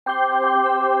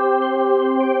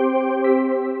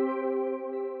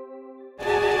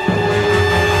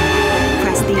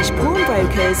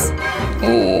Pawnbrokers.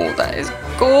 Oh, that is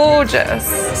gorgeous.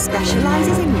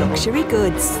 Specialises in luxury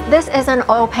goods. This is an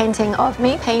oil painting of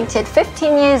me, painted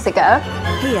 15 years ago.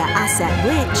 Here, asset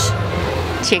rich.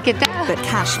 Check it out. But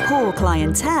cash poor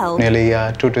clientele. Nearly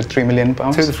 £2 to £3 million.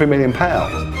 £2 to £3 million.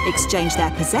 Exchange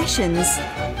their possessions.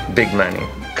 Big money.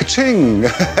 Ka-ching!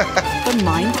 For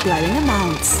mind-blowing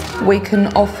amounts. We can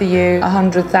offer you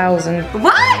 100,000.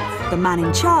 What? The man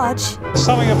in charge.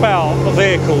 Something about a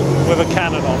vehicle with a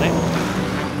cannon on it.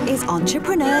 Is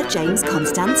entrepreneur James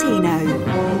Constantino.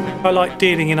 I like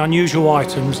dealing in unusual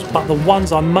items, but the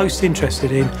ones I'm most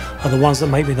interested in are the ones that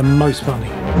make me the most money.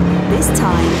 This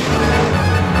time,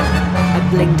 a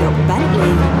blinged up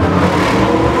Bentley.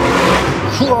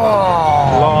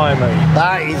 Whoa! Blimey.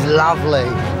 That is lovely.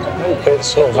 A bit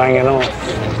sort of hanging off.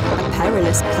 A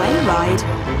perilous plane ride.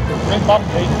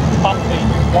 Bumpy, bumpy.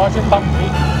 Why is it bumpy?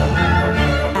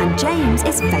 And James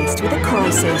is faced with a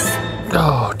crisis.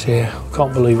 Oh dear, I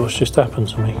can't believe what's just happened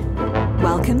to me.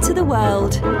 Welcome to the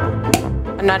world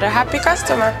Another happy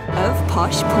customer. of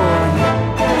Posh Pawn.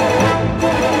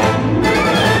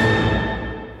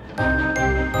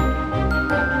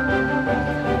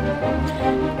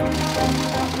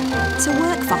 To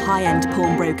work for high-end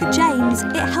pawnbroker James,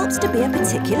 it helps to be a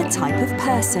particular type of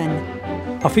person.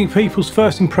 I think people's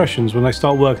first impressions when they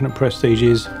start working at Prestige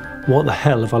is, what the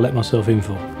hell have I let myself in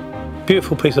for?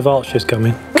 Beautiful piece of art's just come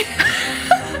in.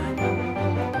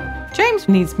 James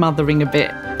needs mothering a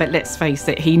bit, but let's face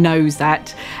it, he knows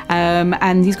that.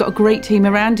 And he's got a great team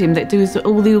around him that does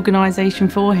all the organisation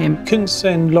for him. Couldn't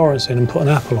send Lawrence in and put an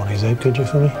apple on his head, could you,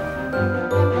 for me?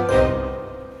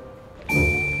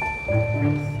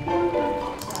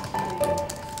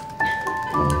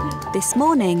 This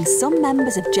morning, some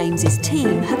members of James's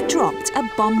team have dropped a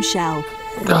bombshell.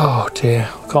 Oh dear,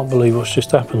 I can't believe what's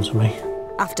just happened to me.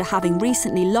 After having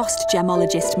recently lost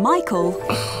gemologist Michael,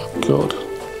 God.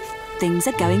 things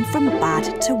are going from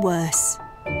bad to worse.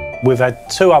 We've had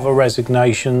 2 other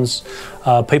resignations,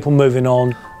 people moving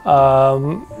on. I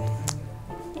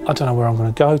don't know where I'm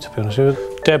going to go, to be honest with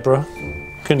you. Deborah,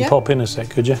 can you pop in a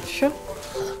sec, could you? Sure.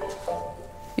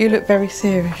 You look very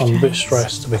serious, I'm a bit James.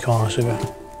 stressed, to be quite honest with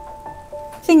you.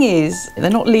 Thing is, they're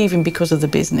not leaving because of the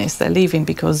business, they're leaving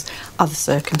because other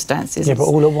circumstances. Yeah, but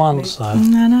all at once, though.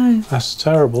 I know. That's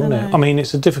terrible, isn't it? I mean,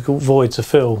 it's a difficult void to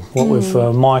fill, what with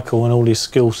Michael and all his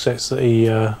skill sets that he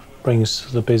brings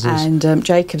to the business. And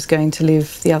Jacob's going to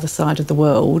live the other side of the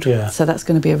world, so that's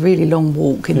going to be a really long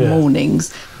walk in the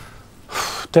mornings.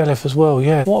 Delef as well,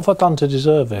 yeah. What have I done to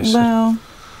deserve this? Well,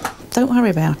 don't worry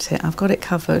about it. I've got it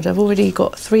covered. I've already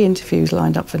got 3 interviews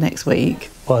lined up for next week.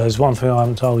 Well, there's one thing I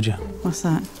haven't told you. What's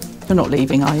that? You're not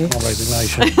leaving, are you? My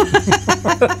resignation.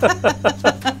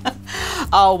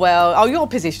 Oh, well, your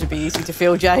position would be easy to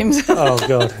fill, James. Oh,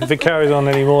 God. If it carries on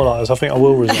any more like this, I think I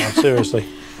will resign, seriously.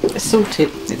 It's sorted.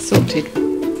 It's sorted.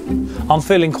 I'm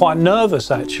feeling quite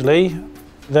nervous, actually.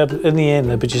 In the end,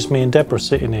 there'll be just me and Deborah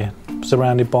sitting here,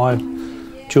 surrounded by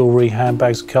jewellery,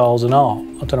 handbags, cars and art.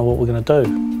 I don't know what we're going to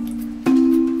do.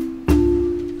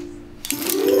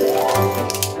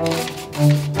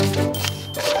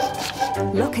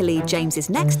 Luckily, James's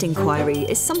next inquiry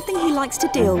is something he likes to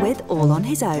deal with all on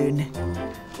his own.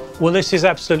 Well, this is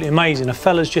absolutely amazing. A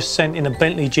fella's just sent in a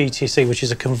Bentley GTC, which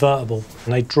is a convertible,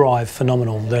 and they drive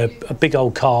phenomenal. They're a big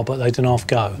old car, but they don't half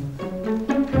go.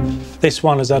 This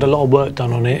one has had a lot of work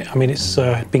done on it. I mean, it's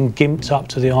been gimped up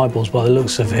to the eyeballs by the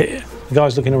looks of it. The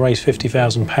guy's looking to raise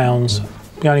 £50,000.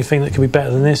 The only thing that could be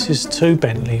better than this is 2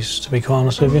 Bentleys, to be quite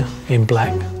honest with you, in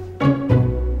black.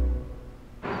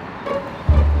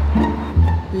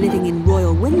 Living in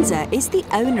Royal Windsor is the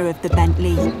owner of the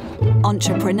Bentley,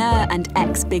 entrepreneur and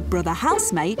ex-Big Brother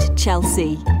housemate,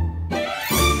 Chelsea.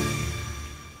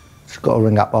 Just got to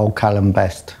ring up old Callum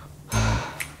Best.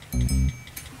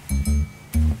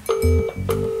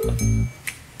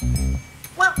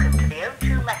 Welcome to the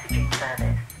O2 messaging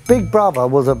service. Big Brother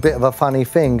was a bit of a funny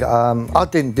thing. I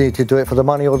didn't need to do it for the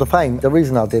money or the fame. The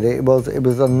reason I did it was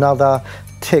another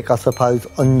tick, I suppose,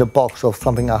 on the box of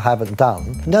something I haven't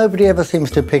done. Nobody ever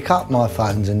seems to pick up my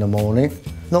phones in the morning.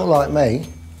 Not like me.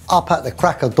 Up at the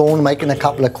crack of dawn making a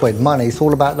couple of quid. Money, it's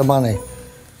all about the money.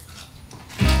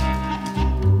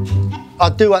 I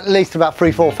do at least about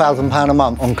 £3,000–4,000 a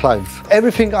month on clothes.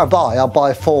 Everything I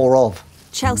buy 4 of.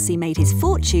 Chelsea made his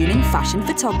fortune in fashion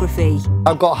photography.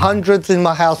 I've got hundreds in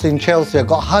my house in Chelsea. I've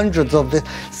got hundreds of the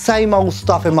same old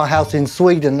stuff in my house in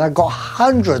Sweden. I've got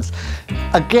hundreds.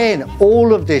 Again,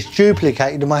 all of this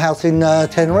duplicated in my house in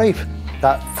Tenerife.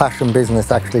 That fashion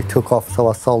business actually took off, so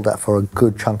I sold that for a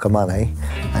good chunk of money.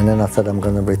 And then I said I'm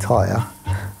going to retire.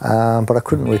 But I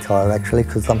couldn't retire, actually,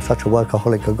 because I'm such a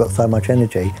workaholic. I've got so much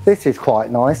energy. This is quite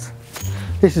nice.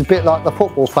 This is a bit like the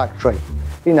football factory,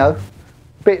 you know,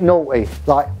 bit naughty.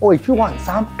 Like, oh, if you want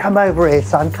some, come over here,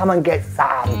 son, come and get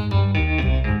some.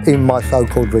 In my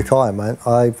so-called retirement,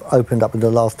 I've opened up in the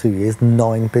last 2 years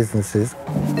 9 businesses.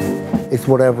 It's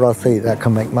whatever I see that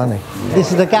can make money.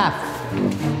 This is the gaff.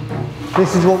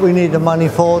 This is what we need the money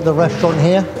for, the restaurant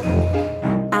here.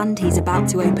 And he's about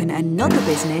to open another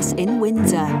business in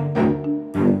Windsor.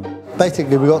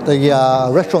 Basically, we've got the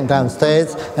restaurant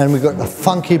downstairs and we've got the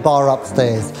funky bar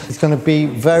upstairs. It's going to be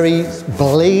very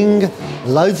bling,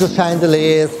 loads of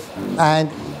chandeliers, and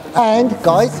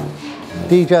guys,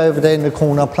 DJ over there in the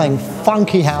corner playing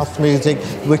funky house music,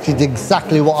 which is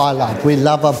exactly what I like. We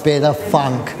love a bit of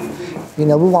funk. You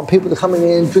know, we want people to come in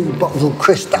here and drink bottles of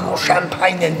Cristal,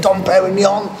 champagne and Dom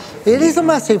Perignon. It is a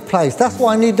massive place. That's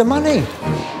why I need the money.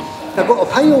 I've got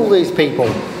to pay all these people,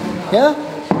 yeah?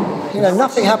 You know,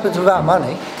 nothing happens without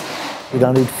money. We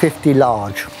don't need 50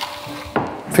 large,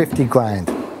 50 grand,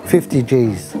 50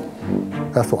 G's.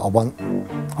 That's what I want.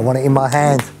 I want it in my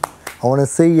hands. I want to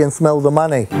see and smell the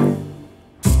money.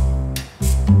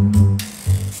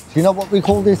 Do you know what we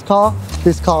call this car?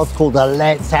 This car's called the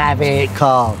Let's Have It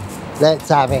car. Let's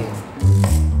have it.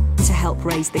 To help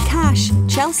raise the cash,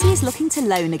 Chelsea is looking to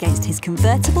loan against his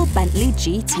convertible Bentley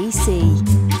GTC.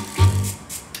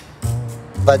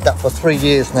 I've had that for 3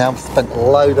 years now. I've spent a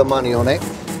load of money on it.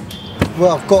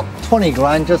 Well, I've got 20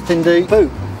 grand just in the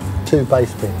boot. 2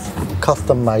 base pins,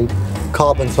 custom made,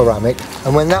 carbon ceramic.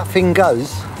 And when that thing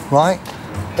goes, right,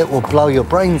 it will blow your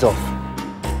brains off.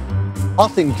 I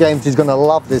think James is going to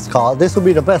love this car. This will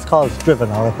be the best car it's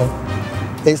driven, I reckon.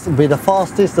 It will be the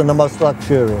fastest and the most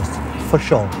luxurious, for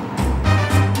sure.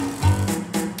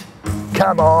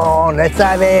 Come on, let's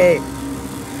have it.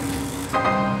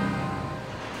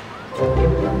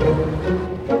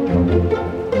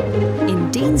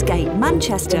 In Deansgate,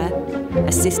 Manchester,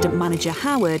 Assistant Manager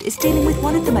Howard is dealing with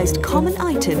one of the most common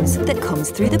items that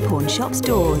comes through the pawn shop's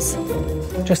doors.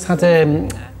 Just had an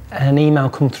email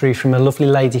come through from a lovely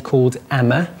lady called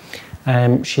Emma.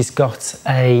 She's got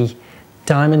a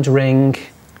diamond ring.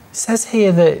 It says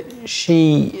here that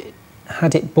she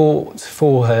had it bought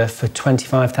for her for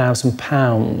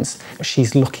 £25,000.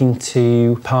 She's looking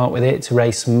to part with it to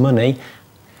raise some money.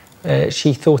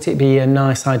 She thought it'd be a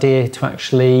nice idea to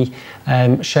actually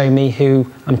show me who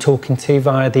I'm talking to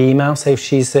via the email. So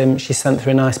she sent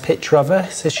through a nice picture of her.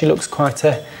 So she looks quite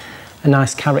a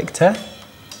nice character.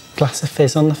 Glass of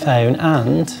fizz on the phone,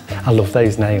 and I love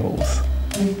those nails.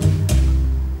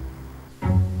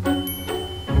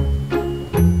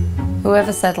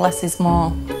 Whoever said less is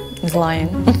more is lying.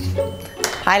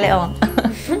 Pile it on.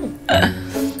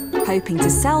 Hoping to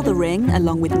sell the ring,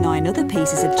 along with 9 other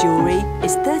pieces of jewellery,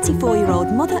 is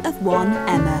 34-year-old mother of 1,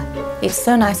 Emma. It's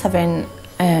so nice having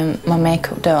my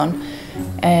makeup done.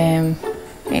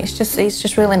 It's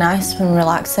just really nice and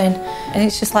relaxing, and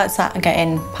it's just like that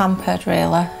getting pampered,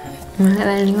 really. Right,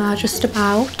 then you are just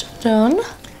about done.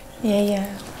 Yeah.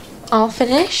 All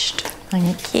finished.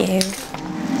 Thank you.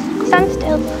 Stand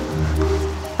still.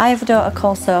 I have a daughter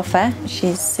called Sophie.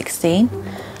 She's 16.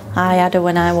 I had her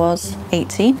when I was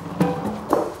 18.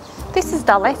 This is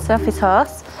Dolly, Sophie's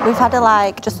horse. We've had her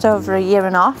like just over 1.5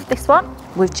 years, this one.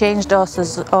 We've changed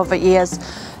horses over years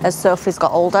as Sophie's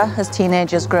got older, as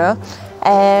teenagers grow.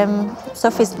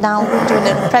 Sophie's now doing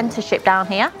an apprenticeship down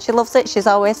here. She loves it, she's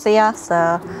always here,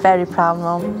 so very proud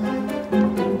mum.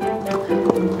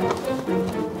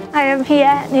 I am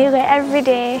here nearly every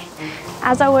day,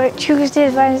 as I work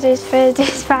Tuesdays, Wednesdays,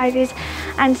 Thursdays, Fridays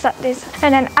and Saturdays.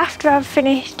 And then after I've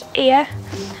finished here,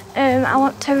 I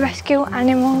want to rescue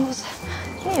animals.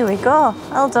 Here we go,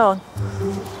 well done.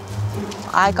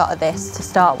 I got her this to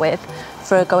start with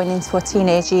for her going into her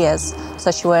teenage years,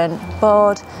 so she weren't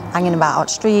bored, hanging about out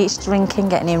streets, drinking,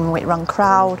 getting in with the wrong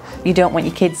crowd. You don't want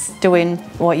your kids doing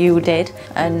what you did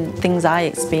and things I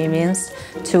experienced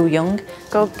too young.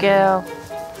 Good girl.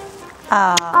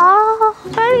 Oh,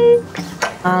 thanks.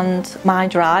 And my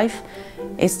drive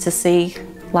is to see,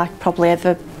 like probably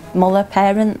every mother,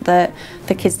 parent, that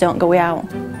the kids don't go out.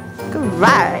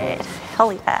 Great,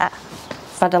 hell yeah.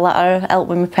 I've had a lot of help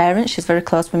with my parents. She's very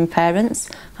close with my parents.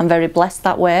 I'm very blessed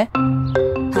that way.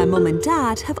 Her mum and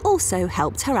dad have also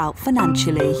helped her out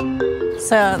financially.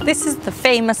 So this is the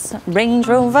famous Range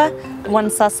Rover.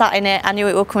 Once I sat in it, I knew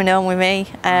it was coming home with me.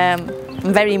 I'm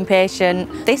very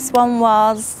impatient. This one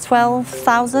was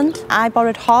 12,000. I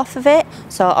borrowed half of it,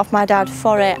 so off my dad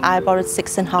for it, I borrowed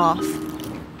 6.5.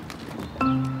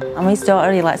 I'm his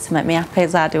daughter, he likes to make me happy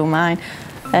as I do mine.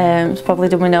 It's probably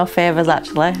done me no favours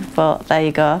actually, but there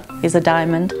you go, he's a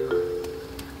diamond.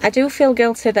 I do feel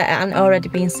guilty that it hadn't already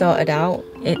been sorted out.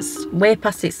 It's way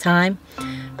past its time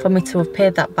for me to have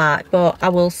paid that back, but I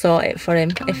will sort it for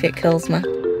him if it kills me.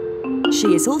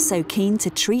 She is also keen to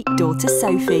treat daughter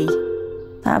Sophie.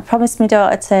 I promised my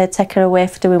daughter to take her away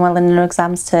for doing well in her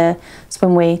exams to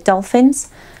swim with dolphins.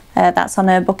 That's on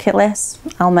her bucket list.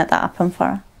 I'll make that happen for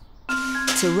her.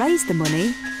 To raise the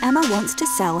money, Emma wants to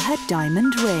sell her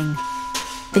diamond ring.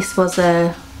 This was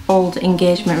an old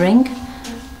engagement ring.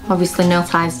 Obviously no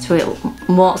ties to it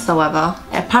whatsoever.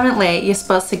 Apparently you're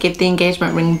supposed to give the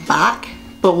engagement ring back,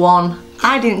 but one,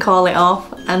 I didn't call it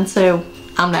off, and two,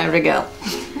 I'm never a girl.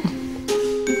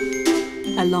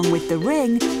 Along with the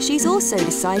ring, she's also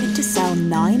decided to sell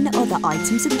 9 other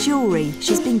items of jewellery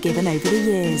she's been given over the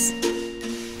years.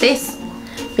 This,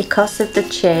 because of the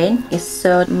chain, is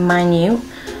so minute,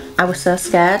 I was so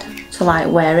scared to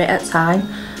wear it at time,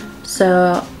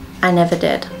 so I never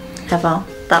did, ever.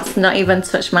 That's not even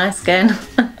touched my skin.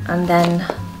 And then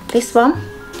this one,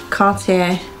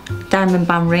 Cartier diamond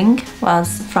band ring,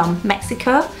 was from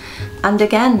Mexico, and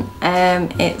again,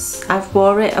 I've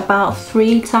wore it about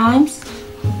 3 times.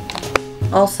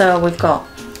 Also, we've got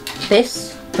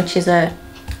this, which is a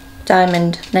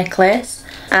diamond necklace,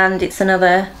 and it's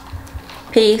another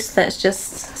piece that's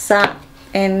just sat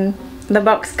in the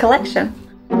box collection.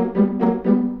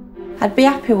 I'd be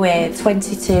happy with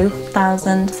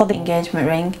 22,000 for the engagement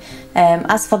ring.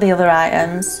 As for the other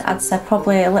items, I'd say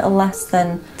probably a little less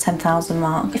than 10,000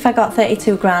 mark. If I got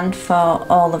 32 grand for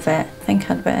all of it, I think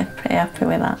I'd be pretty happy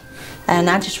with that. And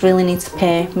I just really need to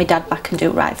pay my dad back and do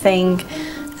the right thing,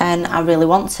 and I really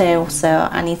want to, so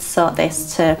I need to sort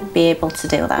this to be able to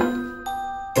do that.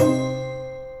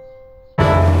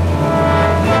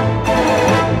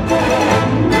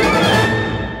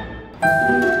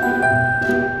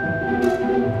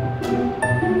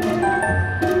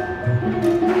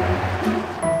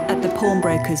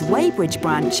 Pawnbrokers Weybridge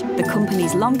branch, the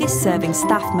company's longest-serving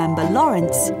staff member,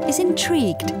 Lawrence, is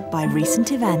intrigued by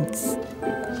recent events.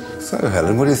 So,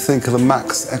 Helen, what do you think of the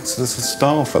max exodus of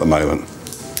staff at the moment?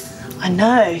 I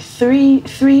know, three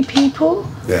people?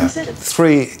 Yeah. Is it?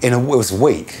 3 in it was a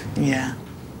week. Yeah.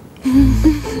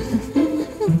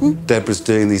 Deborah's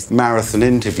doing these marathon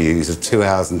interviews of 2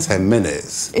 hours and 10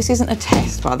 minutes. This isn't a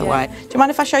test, by the way. Do you mind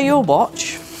if I show you your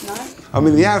watch? I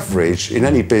mean, the average in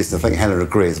any business, I think Helen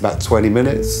agrees, about 20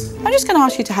 minutes. I'm just going to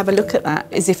ask you to have a look at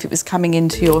that as if it was coming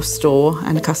into your store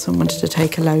and a customer wanted to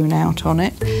take a loan out on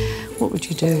it. What would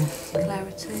you do?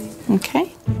 Clarity.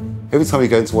 OK. Every time you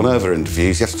go into one of her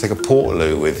interviews, you have to take a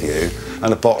Portaloo with you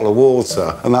and a bottle of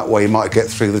water, and that way you might get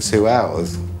through the 2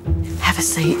 hours. Have a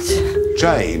seat.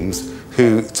 James,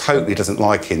 who totally doesn't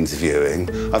like interviewing,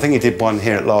 I think he did one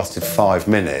here that lasted 5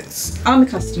 minutes. I'm a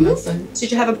customer, so did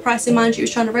you have a price in mind you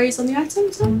was trying to raise on the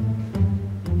items?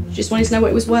 Just wanted to know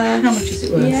what it was worth. How much is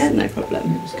it worth? Yeah, no problem.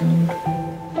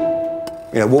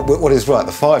 You know, what is right,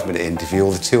 the 5-minute interview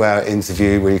or the 2-hour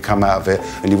interview where you come out of it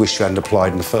and you wish you hadn't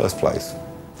applied in the first place?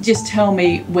 Just tell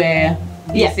me where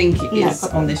you think it is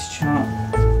on this chart.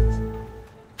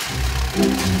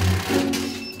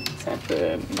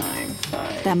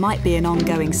 795. There might be an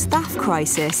ongoing staff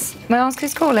crisis. May I ask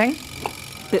who's calling?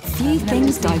 But few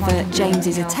things divert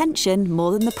James's attention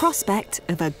more than the prospect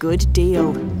of a good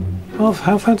deal. Oh,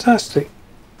 how fantastic.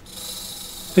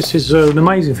 This is an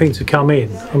amazing thing to come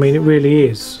in. I mean, it really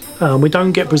is. We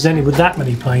don't get presented with that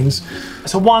many planes.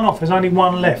 It's a one-off, there's only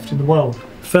one left in the world.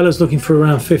 The fella's looking for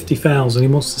around 50,000, he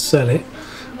wants to sell it.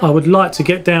 I would like to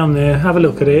get down there, have a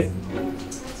look at it.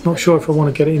 Not sure if I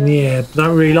want to get it in the air.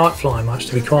 Don't really like flying much,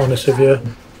 to be quite honest with you.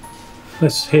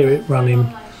 Let's hear it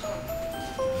running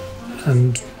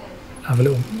and have a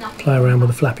little play around with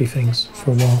the flappy things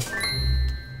for a while.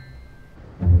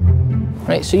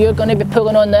 Right, so you're going to be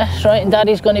pulling on this, right, and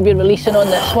Daddy's going to be releasing on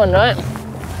this one, right?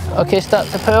 Okay, start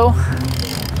to pull.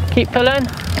 Keep pulling.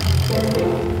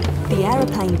 The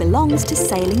aeroplane belongs to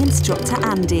sailing instructor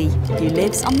Andy, who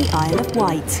lives on the Isle of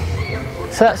Wight.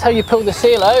 So that's how you pull the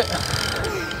sail out.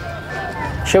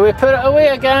 Shall we put it away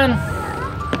again?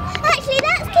 Actually,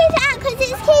 let's keep it out because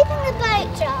it's keeping the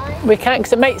boat dry. We can't,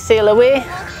 because it might sail away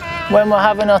when we're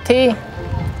having our tea.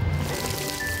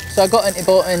 So I got into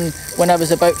boating when I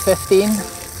was about 15,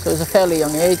 so it was a fairly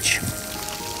young age.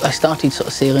 I started sort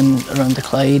of sailing around the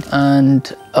Clyde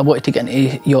and I wanted to get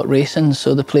into yacht racing,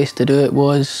 so the place to do it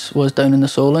was down in the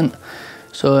Solent.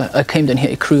 So I came down here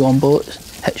to crew on boats,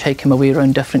 hitchhiking my way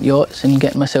around different yachts and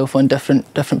getting myself on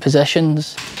different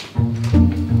positions.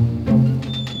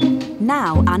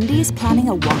 Now Andy is planning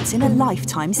a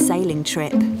once-in-a-lifetime sailing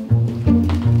trip.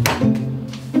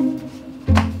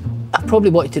 I've probably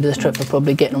wanted to do this trip for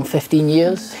probably getting on 15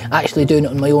 years. Actually doing it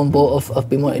on my own boat, I've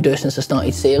been wanting to do it since I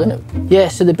started sailing it. Yeah,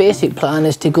 so the basic plan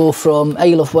is to go from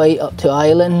Isle of Wight up to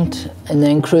Ireland and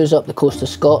then cruise up the coast of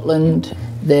Scotland,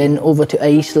 then over to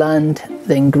Iceland,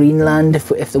 then Greenland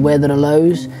if the weather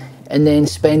allows, and then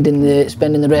spending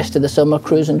the rest of the summer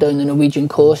cruising down the Norwegian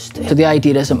coast. So the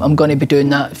idea is I'm going to be doing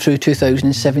that through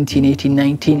 2017, 18,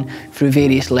 19 through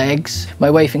various legs. My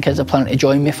wife and kids are planning to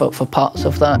join me for parts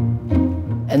of that,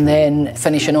 and then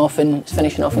finishing off in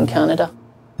Canada.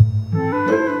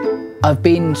 I've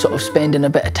been sort of spending a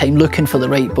bit of time looking for the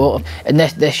right boat, and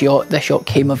this yacht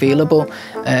came available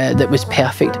that was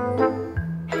perfect.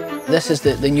 This is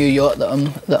the new yacht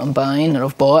that I'm buying, or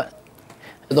I've bought.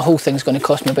 The whole thing's going to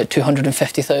cost me about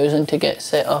 250,000 to get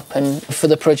set up, and for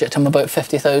the project I'm about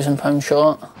 £50,000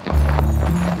 short.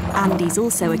 Andy's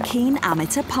also a keen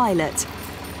amateur pilot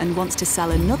and wants to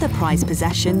sell another prized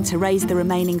possession to raise the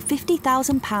remaining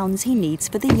 £50,000 he needs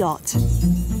for the yacht.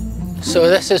 So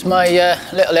this is my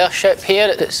little airship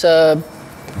here. It's a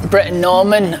Britain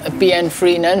Norman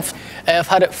BN3 nymph. I've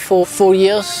had it for 4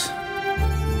 years.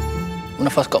 When I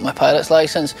first got my pilot's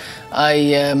licence,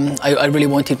 I really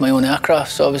wanted my own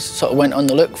aircraft, so I sort of went on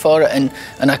the look for it, and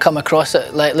I come across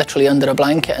it like literally under a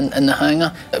blanket in the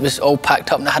hangar. It was all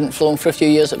packed up and I hadn't flown for a few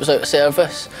years. It was out of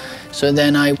service. So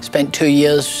then I spent 2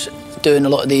 years doing a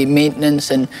lot of the maintenance,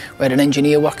 and we had an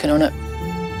engineer working on it.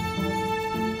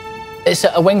 It's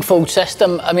a wing-fold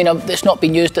system. I mean, it's not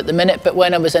been used at the minute, but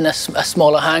when I was in a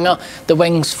smaller hangar, the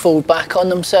wings fold back on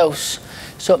themselves.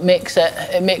 So it makes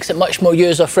it much more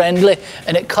user-friendly,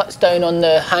 and it cuts down on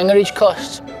the hangarage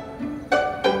costs.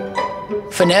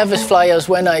 For nervous flyers,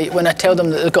 when I tell them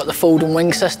that they've got the folding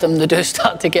wing system, they do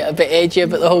start to get a bit edgy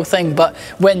about the whole thing, but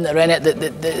when they're in it,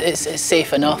 it's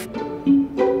safe enough.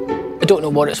 I don't know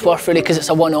what it's worth really, because it's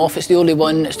a one-off. It's the only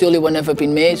one ever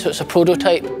been made, so it's a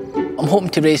prototype. I'm hoping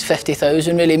to raise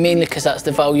 50,000 really, mainly because that's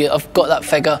the value. I've got that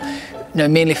figure,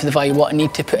 mainly for the value what I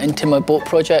need to put into my boat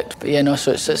project. But yeah, no,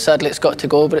 so sadly it's got to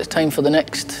go, but it's time for the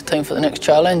next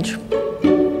challenge.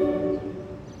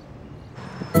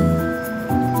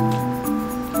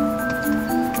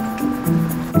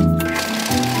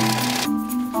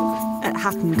 At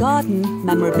Hatton Garden,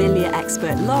 memorabilia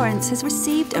expert Lawrence has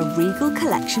received a regal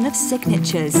collection of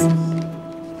signatures.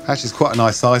 Actually, it's quite a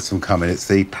nice item coming. It's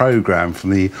the programme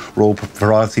from the Royal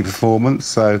Variety Performance,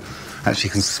 so actually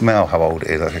you can smell how old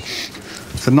it is. Okay.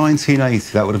 So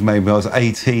 1980, that would have made me, I was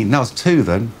 18. No, I was 2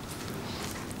 then.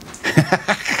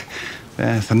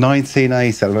 Yeah, so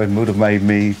 1980, that would have made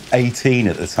me 18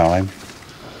 at the time.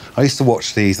 I used to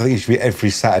watch these, I think it used to be every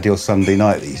Saturday or Sunday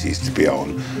night these used to be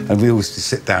on, and we always used to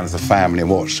sit down as a family and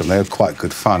watch them. They were quite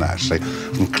good fun, actually.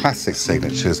 Some classic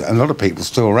signatures, and a lot of people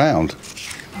still around.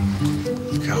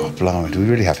 God, blimey, do we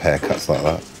really have haircuts like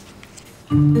that?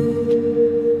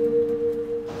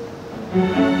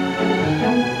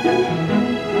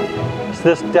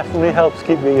 This definitely helps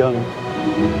keep me young.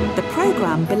 The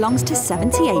programme belongs to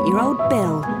 78-year-old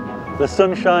Bill. The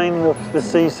sunshine, the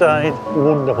seaside,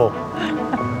 wonderful.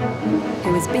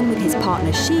 Who has been with his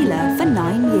partner Sheila for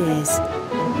 9 years.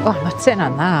 Oh, I'm not sitting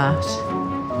on that.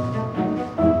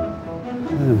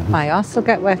 My arse will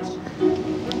get wet.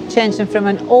 Changed him from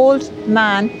an old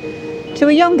man to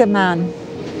a younger man.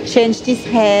 Changed his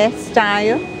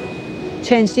hairstyle,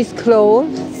 changed his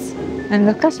clothes, and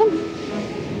look at him.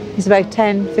 He's about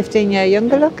 10, 15 years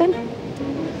younger looking.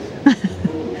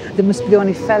 There must be the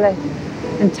only fella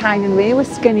in town and me with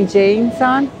skinny jeans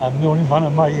on. I'm the only man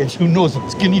of my age who knows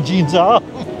what skinny jeans are,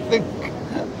 I think.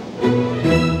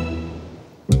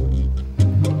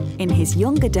 In his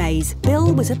younger days,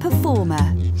 Bill was a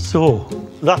performer. So,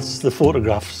 that's the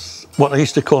photographs, what I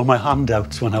used to call my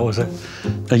handouts when I was a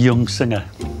young singer.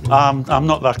 I'm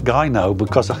not that guy now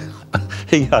because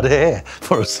he had hair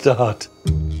for a start.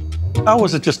 I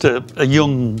was just a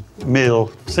young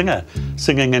male singer,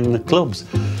 singing in the clubs.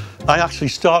 I actually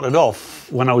started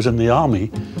off when I was in the army.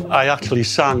 I actually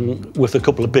sang with a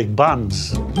couple of big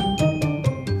bands.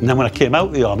 And then when I came out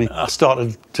of the army, I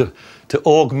started to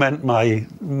augment my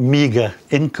meagre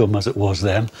income, as it was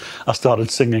then. I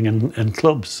started singing in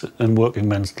clubs, in working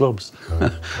men's clubs.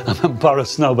 I'm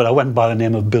embarrassed now, but I went by the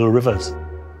name of Bill Rivers.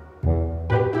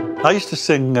 I used to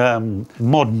sing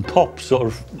modern pop, sort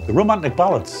of romantic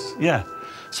ballads, yeah.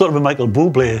 Sort of a Michael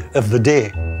Bublé of the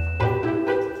day.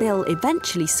 Bill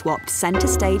eventually swapped centre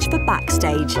stage for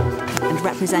backstage and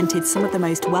represented some of the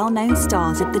most well-known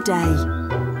stars of the day.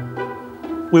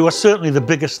 We were certainly the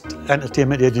biggest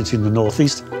entertainment agency in the North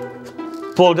East.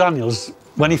 Paul Daniels,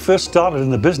 when he first started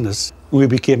in the business, we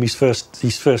became his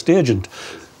first agent.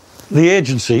 The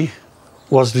agency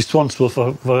was responsible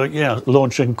for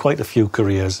launching quite a few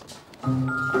careers.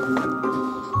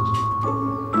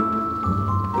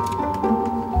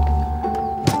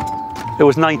 It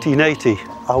was 1980.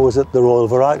 I was at the Royal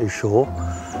Variety Show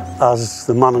as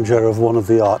the manager of one of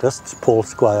the artists, Paul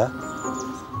Squire.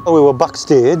 We were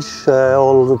backstage,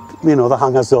 all the, the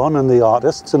hangers-on and the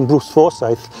artists, and Bruce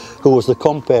Forsyth, who was the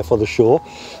compere for the show,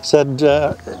 said,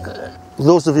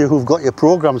 those of you who've got your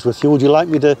programmes with you, would you like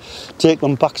me to take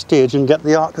them backstage and get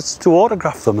the artists to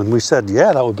autograph them? And we said,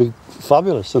 yeah, that would be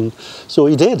fabulous, and so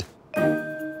he did.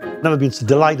 Never been so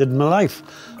delighted in my life.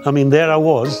 I mean, there I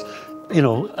was,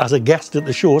 as a guest at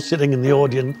the show, sitting in the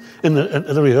audience, at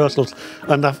the rehearsals,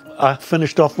 and I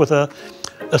finished off with a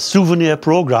souvenir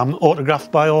programme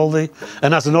autographed by all the...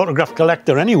 And as an autograph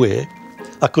collector anyway,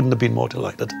 I couldn't have been more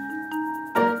delighted.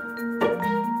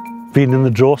 Been in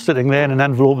the drawer, sitting there in an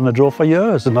envelope in the drawer for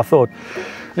years, and I thought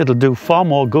it'll do far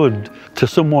more good to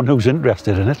someone who's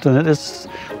interested in it than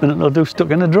it'll do stuck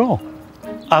in a drawer.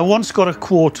 I once got a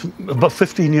quote about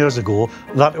 15 years ago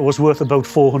that it was worth about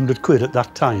 400 quid at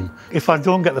that time. If I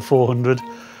don't get the 400,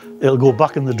 it'll go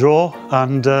back in the drawer,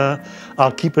 and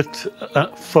I'll keep it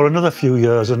for another few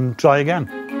years and try again.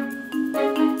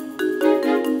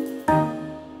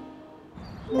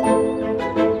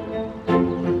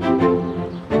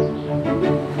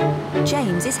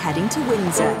 James is heading to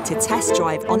Windsor to test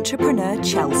drive entrepreneur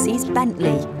Chelsea's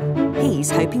Bentley.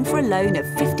 He's hoping for a loan of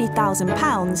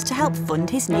 £50,000 to help fund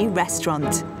his new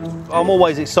restaurant. I'm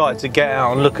always excited to get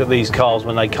out and look at these cars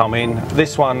when they come in.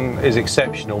 This one is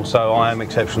exceptional, so I am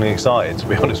exceptionally excited, to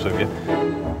be honest with you.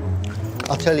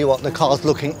 I'll tell you what, the car's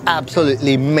looking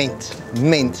absolutely mint,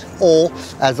 or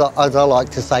as I like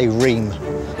to say, ream.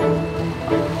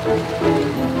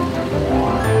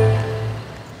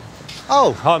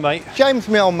 Oh, hi mate. James,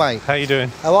 my old mate. How you doing?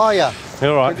 How are you? You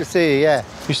all right? Good to see you, yeah.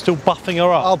 You still buffing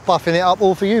her up? I'm buffing it up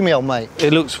all for you, my old mate.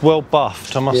 It looks well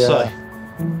buffed, I must say.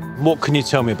 What can you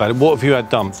tell me about it? What have you had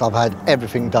done? So I've had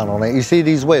everything done on it. You see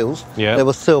these wheels? Yeah. They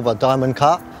were silver, diamond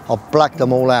cut. I've blacked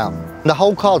them all out. The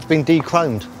whole car's been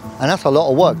de-chromed, and that's a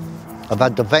lot of work. I've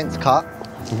had the vents cut.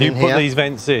 You put these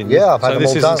vents in? Yeah, I've had them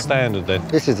all done. So this isn't standard then?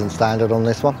 This isn't standard on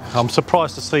this one. I'm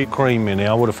surprised to see cream in here.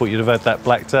 I would have thought you'd have had that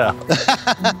blacked out.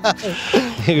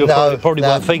 You probably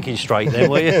weren't thinking straight then,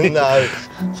 were you? No.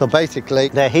 So basically,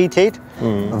 they're heated,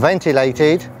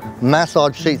 ventilated,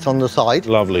 massage seats on the side.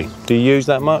 Lovely. Do you use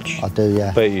that much? I do,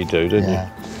 yeah. Bet you do, don't you?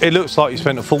 It looks like you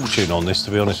spent a fortune on this,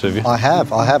 to be honest with you. I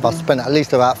have. I spent at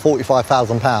least about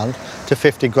 £45,000 to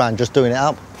 50 grand just doing it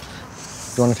up.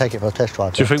 Do you want to take it for a test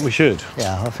drive? Do you think we should?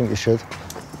 Yeah, I think you should.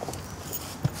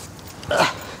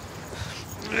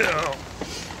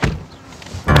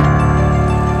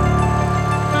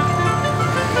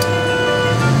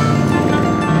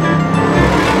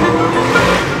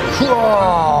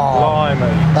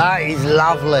 Blimey. That is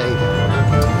lovely.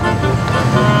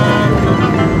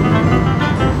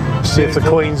 See if the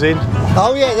Queen's in.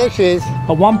 Oh yeah, there she is.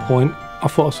 At one point, I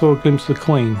thought I saw a glimpse of the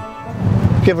Queen.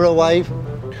 Give her a wave.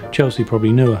 Chelsea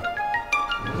probably knew her.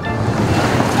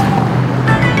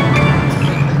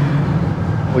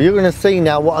 Well, you're going to see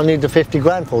now what I need the 50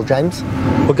 grand for, James.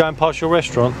 We're going past your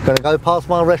restaurant? Going to go past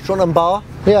my restaurant and bar.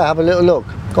 Yeah, have a little look.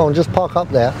 Go on, just park up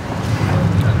there.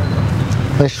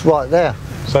 It's right there.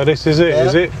 So this is it,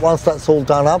 is it? Once that's all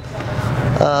done up,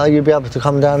 you'll be able to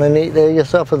come down and eat there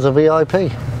yourself as a VIP.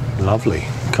 Lovely.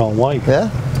 Can't wait. Yeah?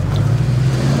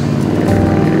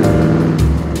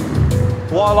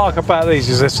 What I like about these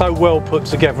is they're so well put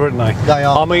together, aren't they? They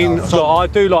are. I mean, look, I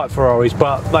do like Ferraris,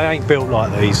 but they ain't built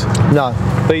like these. No.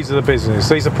 These are the business.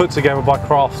 These are put together by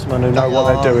craftsmen who know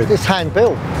what they're doing. It's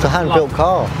hand-built. It's a hand-built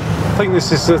car. I think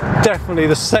this is definitely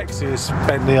the sexiest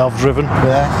Bentley I've driven.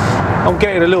 Yeah. I'm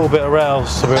getting a little bit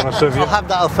aroused, to be honest with you. I'll have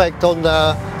that effect on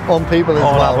people as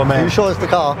well. Other men. Are you sure it's the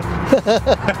car?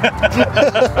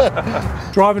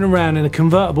 Driving around in a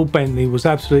convertible Bentley was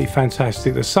absolutely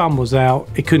fantastic. The sun was out,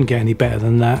 it couldn't get any better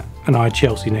than that, and I had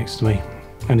Chelsea next to me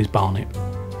and his Barnet.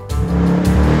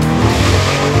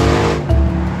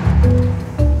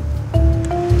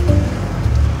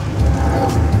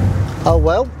 Oh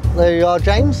well, there you are,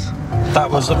 James.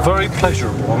 That was very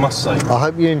pleasurable, I must say. I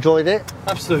hope you enjoyed it.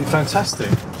 Absolutely fantastic.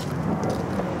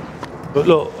 But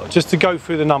look, just to go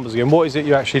through the numbers again, what is it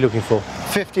you're actually looking for?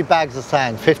 50 bags of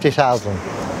sand, 50,000,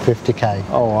 50k.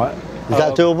 All right. Is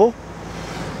that doable?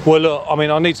 Well, look, I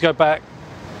mean, I need to go back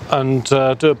and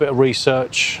do a bit of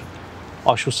research.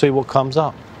 I shall see what comes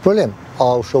up. Brilliant.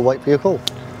 I shall wait for your call.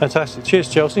 Fantastic. Cheers,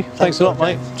 Chelsea. Thanks a lot,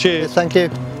 mate. Cheers. Yes, thank you.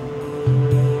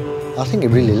 I think he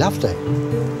really loved it.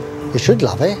 He should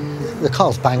love it. The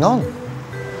car's bang on.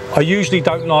 I usually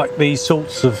don't like these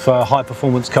sorts of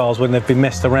high-performance cars when they've been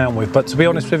messed around with, but to be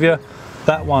honest with you,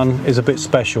 that one is a bit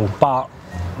special. But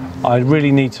I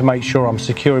really need to make sure I'm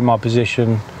securing my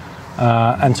position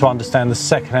and to understand the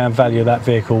second-hand value of that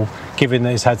vehicle, given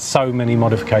that it's had so many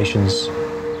modifications.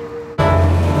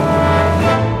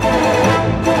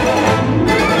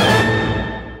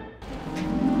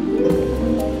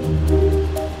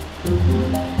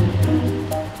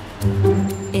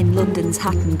 In London's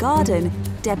Hatton Garden,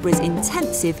 Deborah's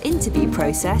intensive interview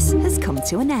process has come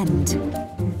to an end.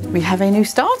 We have a new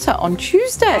starter on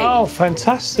Tuesday. Oh,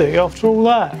 fantastic, after all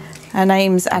that. Her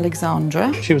name's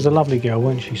Alexandra. She was a lovely girl,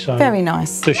 wasn't she? So very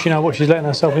nice. Does she know what she's letting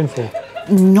herself in for?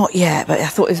 Not yet, but I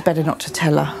thought it was better not to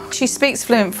tell her. She speaks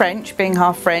fluent French, being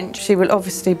half French. She will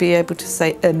obviously be able to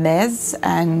say Hermès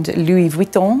and Louis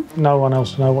Vuitton. No one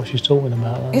else will know what she's talking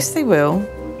about, though. Yes, they will.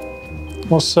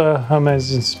 What's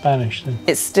Hermès in Spanish, then?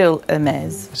 It's still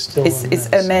Hermès. It's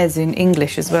Hermès in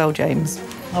English as well, James.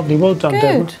 Lovely, well done,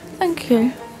 Deborah. Good, thank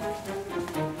you.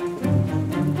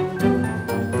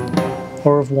 Au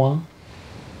revoir.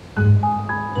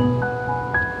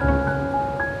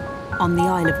 On the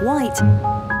Isle of Wight,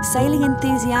 sailing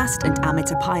enthusiast and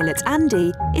amateur pilot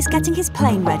Andy is getting his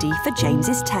plane ready for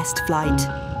James's test flight.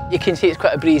 You can see it's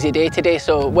quite a breezy day today,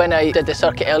 so when I did the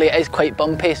circuit earlier, it is quite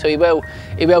bumpy, so he will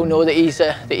know that he's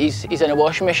in a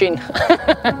washing machine.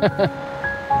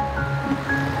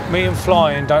 Me and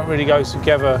flying don't really go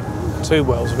together too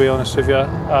well, to be honest with you.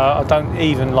 I don't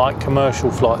even like commercial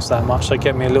flights that much. They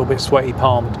get me a little bit sweaty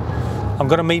palmed. I'm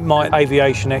going to meet my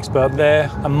aviation expert there,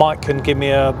 and Mike can give me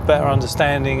a better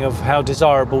understanding of how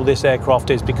desirable this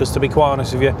aircraft is, because to be quite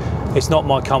honest with you, it's not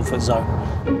my comfort zone.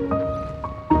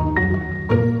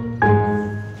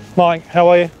 Mike, how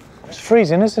are you? It's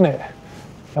freezing, isn't it?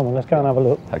 Come on, let's go and have a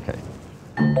look. Okay.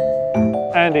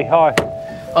 Andy, hi.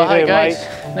 Oh, hi, here, guys.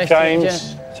 Mate? Nice to meet you.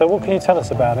 James. So what can you tell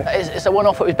us about it? It's a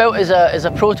one-off. It was built as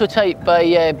a prototype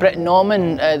by Britton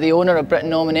Norman, the owner of Britton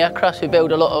Norman Aircraft, who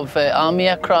build a lot of army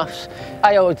aircrafts.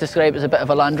 I always describe it as a bit of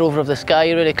a Land Rover of the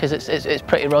sky, really, because it's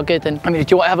pretty rugged. And I mean,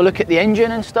 do you want to have a look at the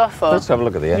engine and stuff? Or? Let's have a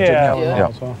look at the engine.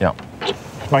 Yeah.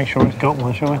 Make sure it's got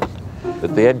one, shall we?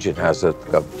 But the engine has a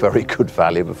very good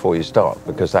value before you start,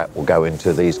 because that will go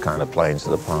into these kind of planes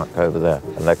that are parked over there,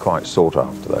 and they're quite sought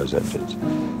after, those engines.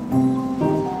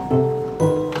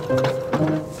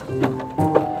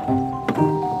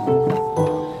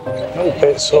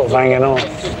 Bits sort of hanging on.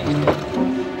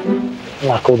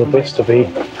 Like all the bits to be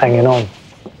hanging on.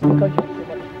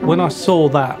 When I saw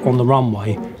that on the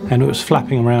runway and it was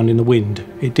flapping around in the wind,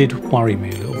 it did worry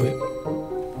me a little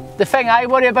bit. The thing I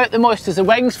worry about the most is the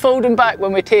wings folding back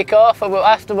when we take off, or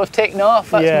after we've taken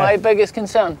off. That's my biggest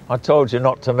concern. I told you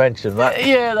not to mention that.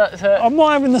 Yeah, that's it. I'm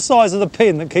not having the size of the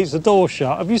pin that keeps the door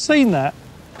shut. Have you seen that?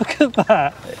 Look at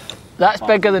that. That's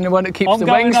bigger than the one that keeps the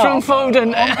wings from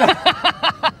folding.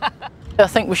 I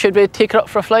think we should take her up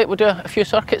for a flight. We'll do a few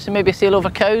circuits and maybe sail over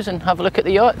cows and have a look at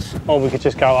the yachts. Or we could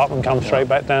just go up and come straight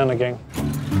back down again.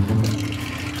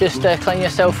 Just clean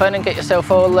yourself in and get yourself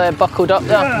all buckled up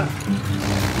there. Yeah.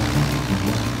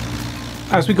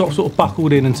 As we got sort of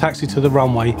buckled in and taxied to the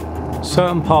runway,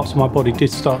 certain parts of my body did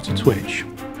start to twitch.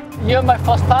 You're my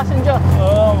first passenger.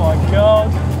 Oh my God.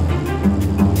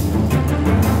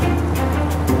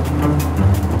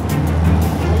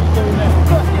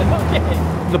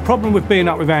 The problem with being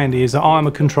up with Andy is that I'm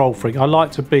a control freak. I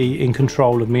like to be in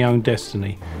control of my own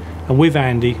destiny. And with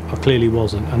Andy, I clearly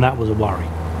wasn't, and that was a worry. A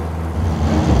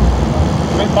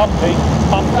bit bumpy.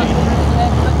 Bumpy.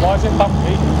 Why is it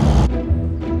bumpy?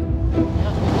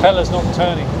 Fella's not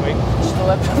turning quick.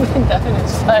 Still everything down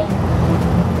inside.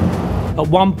 At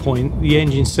one point, the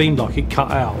engine seemed like it cut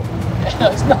out.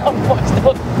 No, it's not.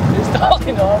 It's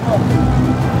totally normal.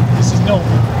 This is normal.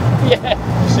 Yeah.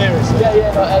 Seriously?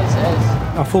 Yeah, no, it is.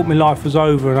 I thought my life was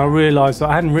over, and I realised that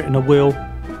I hadn't written a will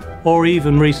or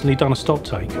even recently done a stock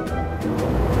take. That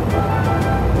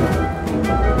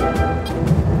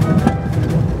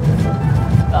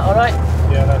all right?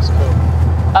 Yeah, that's cool.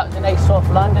 That was a nice soft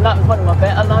landing. That was one of my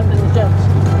better landings, James.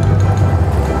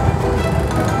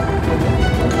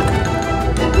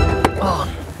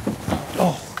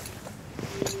 Oh.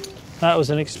 That was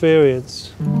an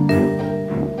experience.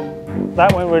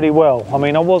 That went really well. I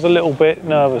mean, I was a little bit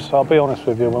nervous, I'll be honest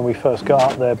with you, when we first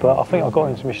got up there, but I think I got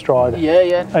into my stride.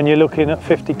 Yeah. And you're looking at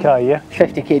 50k, yeah?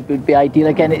 50k would be ideal.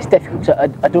 Again, it's difficult. I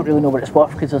don't really know what it's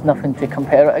worth because there's nothing to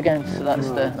compare it against. So that's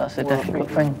the difficult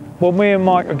thing. Well, me and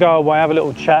Mike will go away, have a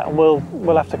little chat, and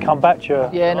we'll have to come back to you.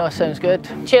 Yeah, no, sounds good.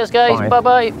 Cheers, guys.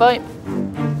 Bye. Bye.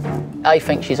 I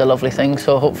think she's a lovely thing,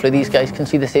 so hopefully these guys can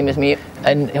see the same as me,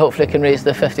 and hopefully can raise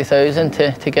the 50,000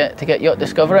 to get Yacht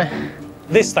Discovery.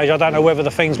 At this stage, I don't know whether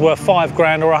the thing's worth 5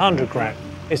 grand or 100 grand.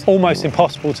 It's almost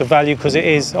impossible to value because it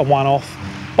is a one-off.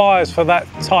 Buyers for that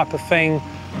type of thing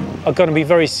are going to be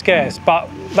very scarce, but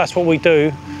that's what we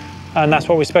do, and that's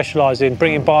what we specialise in,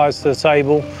 bringing buyers to the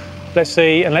table. Let's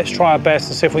see, and let's try our best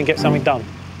to see if we can get something done.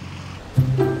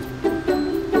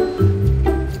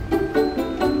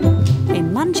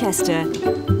 In Manchester,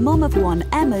 Mum of one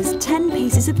Emma's 10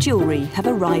 pieces of jewellery have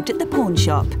arrived at the pawn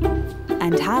shop,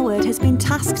 and Howard has been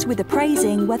tasked with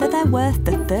appraising whether they're worth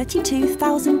the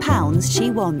 £32,000 she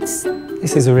wants.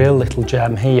 This is a real little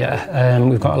gem here.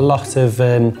 We've got a lot of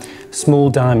small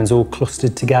diamonds all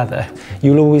clustered together.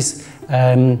 You'll always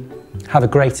have a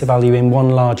greater value in one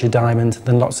larger diamond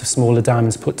than lots of smaller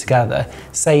diamonds put together.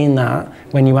 Saying that,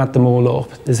 when you add them all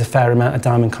up, there's a fair amount of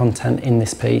diamond content in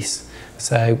this piece,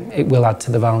 so it will add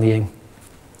to the value.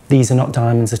 These are not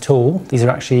diamonds at all. These are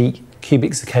actually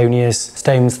cubic zirconias,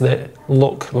 stones that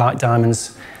look like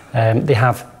diamonds. They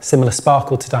have similar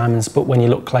sparkle to diamonds, but when you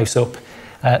look close up,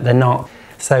 they're not.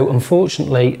 So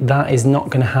unfortunately, that is not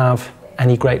going to have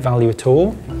any great value at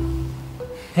all.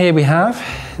 Here we have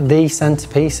the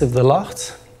centrepiece of the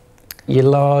lot. Your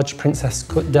large princess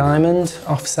cut diamond,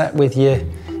 offset with your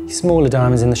smaller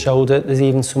diamonds in the shoulder. There's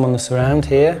even some on the surround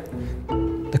here.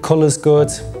 The colour's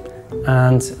good,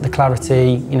 and the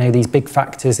clarity, you know, these big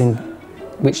factors in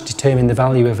which determine the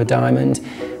value of a diamond,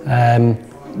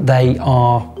 they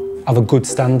are of a good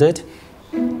standard.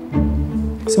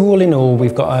 So all in all,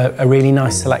 we've got a really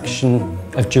nice selection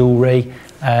of jewellery,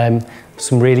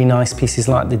 some really nice pieces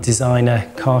like the designer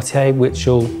Cartier, which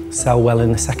will sell well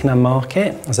in the second-hand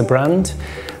market as a brand.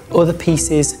 Other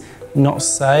pieces, not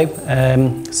so.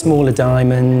 Smaller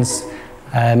diamonds.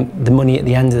 The money at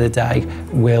the end of the day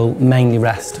will mainly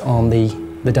rest on the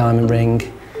diamond ring,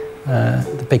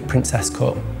 the big princess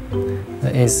cut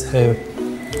that is her,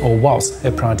 or was,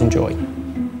 her pride and joy.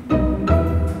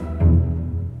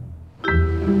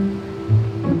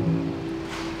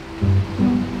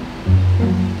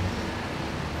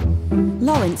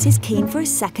 Lawrence is keen for a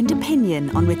second opinion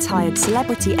on retired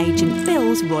celebrity agent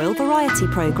Phil's Royal Variety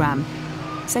programme,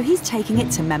 so he's taking it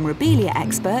to memorabilia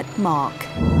expert Mark.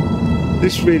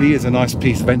 This really is a nice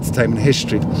piece of entertainment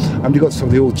history. And you've got some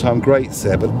of the all-time greats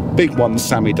there, but the big one,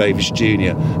 Sammy Davis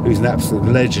Jr., who's an absolute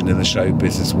legend in the show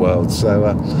business world. So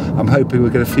I'm hoping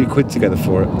we'll get a few quid together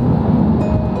for it.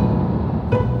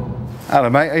 Hello,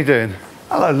 mate. How you doing?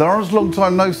 Hello, Lawrence. Long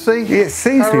time no see. Yeah, it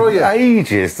seems to be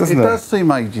ages, doesn't it? It does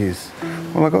seem ages.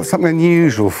 Well, I've got something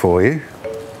unusual for you.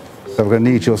 So we're going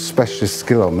to need your specialist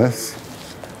skill on this.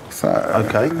 So,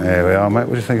 OK. There we are, mate.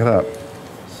 What do you think of that?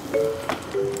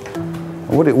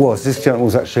 What it was, this gentleman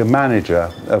was actually a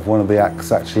manager of one of the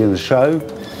acts actually in the show,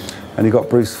 and he got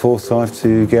Bruce Forsyth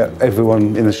to get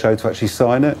everyone in the show to actually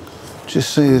sign it.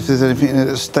 Just see if there's anything in it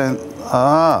that stands.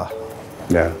 Ah.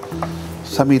 Yeah.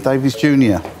 Sammy Davis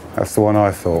Jr. That's the one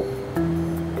I thought.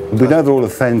 We know they're all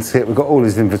authentic, we've got all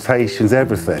his invitations,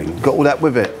 everything. Got all that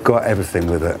with it? Got everything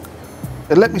with it.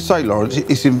 Let me say, Lawrence,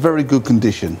 it's in very good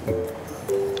condition.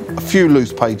 A few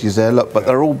loose pages there, look, but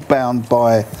they're all bound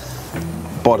by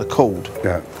the cord.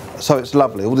 Yeah. So it's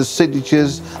lovely. All the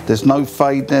signatures, there's no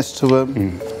fadeness to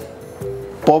them.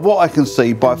 By what I can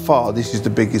see, by far, this is the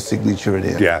biggest signature in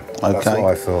here. Yeah, that's what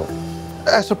I thought.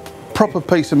 That's a proper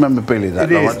piece of memorabilia,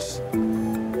 that, Lawrence.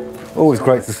 Always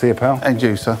great to see you, pal. And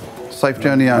you, sir. Safe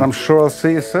journey home. And I'm sure I'll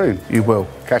see you soon. You will.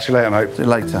 Catch you later, mate. See you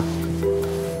later.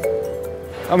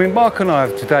 I mean, Mark and I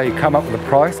have today come up with a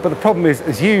price, but the problem is,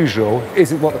 as usual,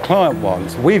 isn't what the client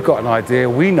wants. We've got an idea,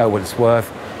 we know what it's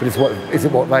worth, but is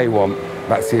it what they want?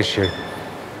 That's the issue.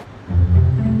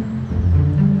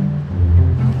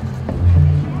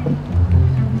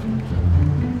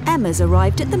 Emma's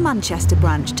arrived at the Manchester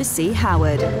branch to see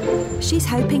Howard. She's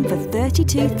hoping for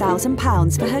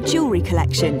 £32,000 for her jewellery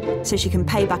collection, so she can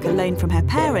pay back a loan from her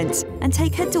parents and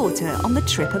take her daughter on the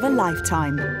trip of a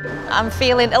lifetime. I'm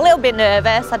feeling a little bit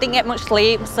nervous. I didn't get much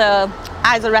sleep, so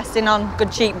eyes are resting on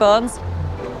good cheekbones.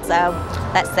 So,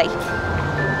 let's see.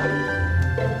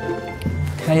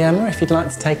 Okay, Emma, if you'd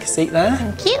like to take a seat there.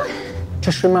 Thank you.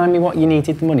 Just remind me what you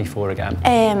needed the money for again.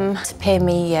 To pay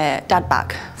me dad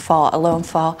back for a loan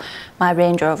for my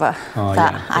Range Rover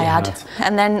that I had.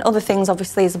 And then other things,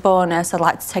 obviously, as a bonus, I'd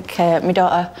like to take my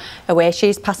daughter away.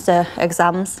 She's passed her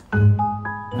exams.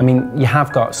 I mean, you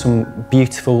have got some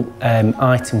beautiful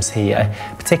items here,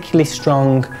 particularly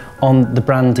strong on the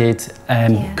branded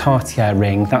Cartier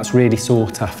ring. That's really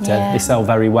sought after. They sell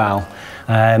very well.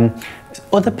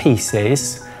 Other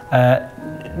pieces,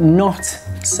 not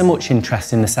so much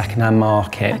interest in the second-hand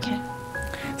market. Okay.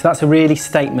 So that's a really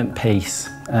statement piece.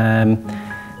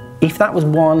 If that was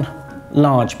one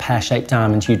large pear-shaped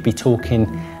diamond, you'd be talking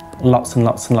lots and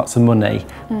lots and lots of money.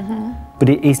 But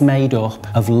it is made up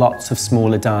of lots of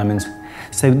smaller diamonds.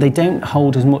 So they don't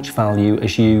hold as much value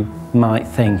as you might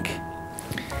think.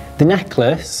 The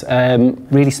necklace,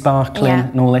 really sparkling Yeah.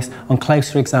 and all this. On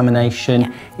closer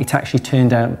examination, it actually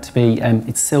turned out to be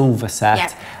it's silver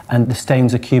set, and the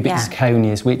stones are cubic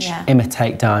zirconias, which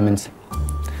imitate diamonds.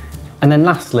 And then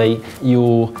lastly,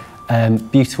 your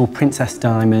beautiful princess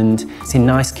diamond. It's in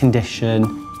nice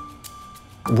condition.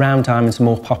 Round diamonds are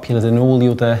more popular than all the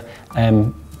other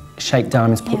shaped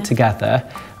diamonds put together.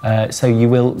 So you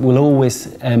will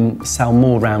always sell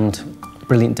more round,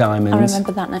 brilliant diamonds. I'll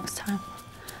remember that next time.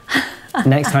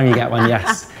 Next time you get one,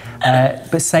 yes.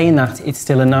 But saying that, it's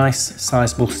still a nice,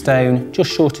 sizable stone,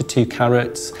 just short of 2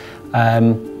 carats,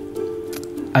 and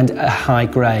a high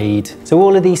grade. So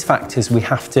all of these factors we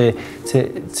have to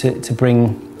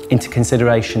bring into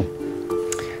consideration.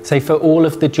 So for all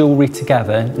of the jewellery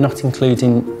together, not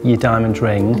including your diamond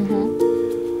ring,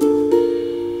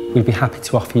 we'd be happy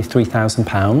to offer you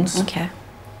 £3,000. Okay.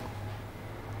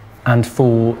 And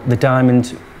for the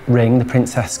diamond ring, the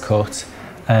princess cut,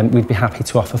 we'd be happy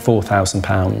to offer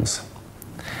 £4,000.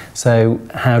 So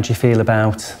how do you feel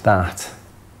about that?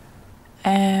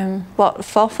 What,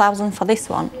 4,000 for this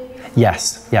one?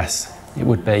 Yes, yes, it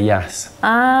would be, yes.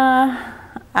 I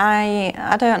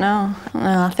don't know.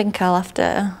 No, I think I'll have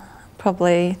to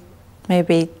probably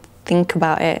maybe think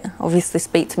about it. Obviously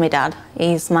speak to my dad.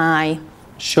 He's my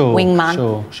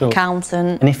wingman,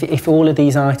 accountant. And if all of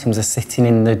these items are sitting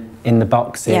in the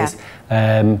boxes,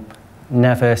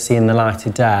 never seeing the light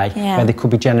of day, where they could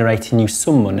be generating you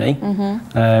some money,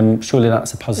 surely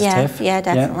that's a positive. Yeah,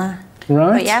 definitely. Yeah.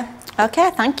 Right. But yeah, okay,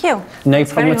 thank you. No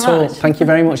problem at all. Thank you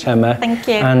very much, Emma. Thank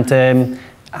you. And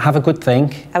have a good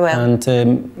think. I will. And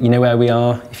you know where we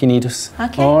are if you need us.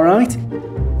 Okay. All right.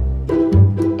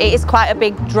 It is quite a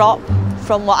big drop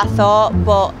from what I thought,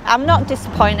 but I'm not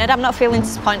disappointed. I'm not feeling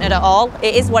disappointed at all.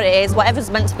 It is what it is. Whatever's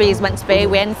meant to be is meant to be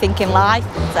with anything in life.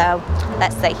 So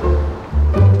let's see.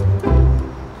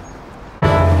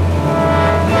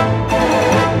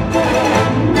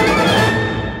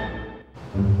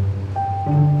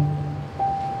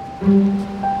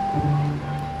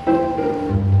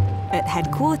 At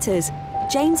headquarters,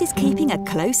 James is keeping a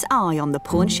close eye on the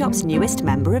pawn shop's newest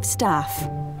member of staff.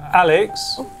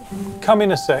 Alex, come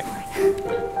in a sec.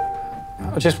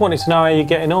 I just wanted to know how you're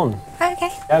getting on. Okay.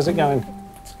 How's it going?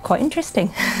 Quite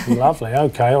interesting. Lovely,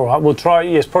 okay, all right. We'll try.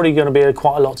 It's probably going to be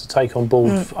quite a lot to take on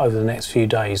board over the next few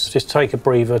days. Just take a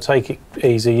breather, take it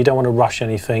easy. You don't want to rush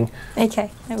anything. Okay,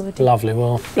 I will do. Lovely,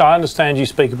 well, I understand you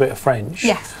speak a bit of French.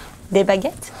 Yes. Des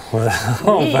baguettes.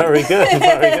 Oh, very good,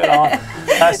 very good. Oh,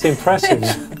 that's impressive.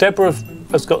 Deborah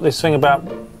has got this thing about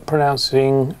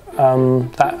pronouncing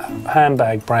that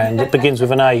handbag brand that begins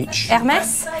with an H.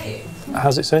 Hermès.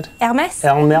 How's it said? Hermès.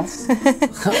 Hermès.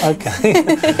 Okay,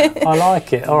 I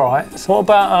like it. All right. So what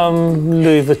about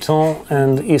Louis Vuitton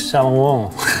and Yves Saint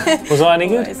Laurent? Was that any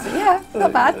good? Yeah,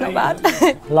 not bad, not bad.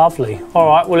 Lovely. All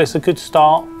right. Well, it's a good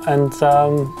start, and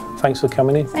thanks for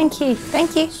coming in. Thank you.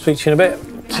 Thank you. Speak to you in a bit.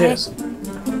 Cheers.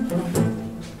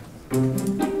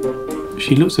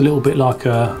 She looks a little bit like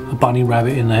a bunny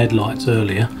rabbit in the headlights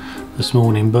earlier this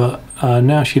morning, but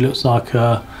now she looks like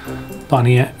a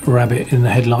bunny rabbit in the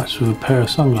headlights with a pair of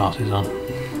sunglasses on,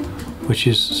 which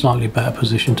is a slightly better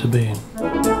position to be in.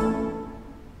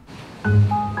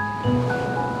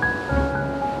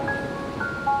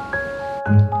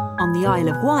 On the Isle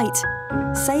of Wight,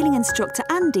 sailing instructor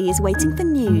Andy is waiting for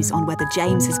news on whether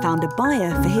James has found a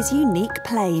buyer for his unique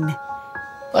plane.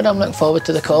 But I'm looking forward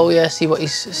to the call, yeah, see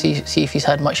if he's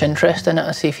had much interest in it,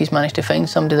 and see if he's managed to find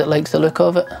somebody that likes the look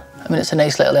of it. I mean, it's a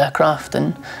nice little aircraft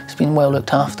and it's been well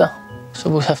looked after. So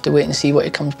we'll have to wait and see what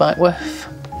he comes back with.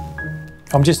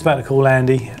 I'm just about to call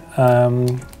Andy.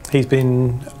 He's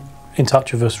been in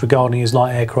touch with us regarding his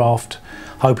light aircraft,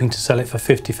 hoping to sell it for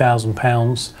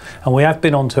 £50,000. And we have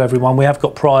been on to everyone. We have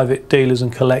got private dealers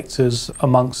and collectors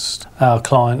amongst our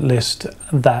client list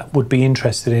that would be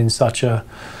interested in such an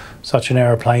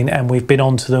aeroplane, and we've been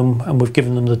on to them and we've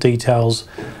given them the details,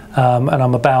 and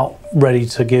I'm about ready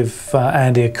to give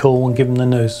Andy a call and give him the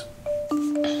news.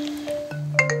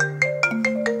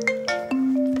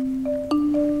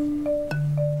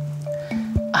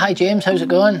 Hi James, how's it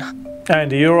going?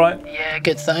 Andy, you all right? Yeah,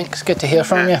 good, thanks. Good to hear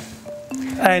from you.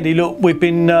 Andy, look, we've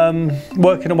been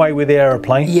working away with the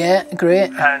aeroplane. Yeah,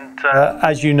 great. And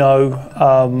as you know,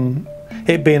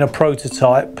 it being a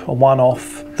prototype, a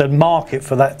one-off, the market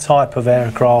for that type of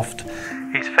aircraft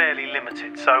is fairly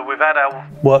limited. So we've had our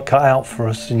work cut out for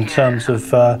us in terms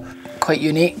of... quite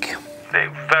unique.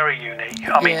 Very unique.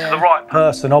 I mean, to the right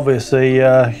person, obviously,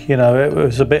 you know,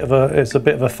 it's a bit of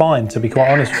a find, to be quite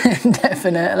honest.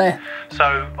 Definitely.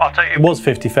 So I'll tell you, it was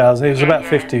 50,000. It was about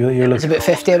 50 that you were looking. It's about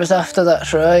 50 I was after.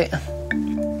 That's right.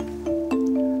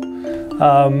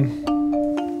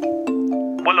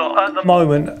 At the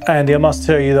moment, Andy, I must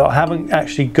tell you that I haven't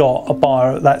actually got a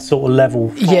buyer at that sort of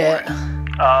level. Yeah.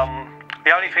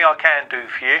 The only thing I can do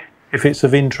for you, if it's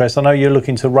of interest, I know you're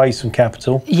looking to raise some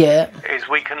capital. Yeah. Is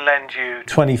we can lend you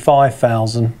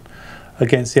 25,000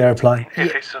 against the aeroplane. If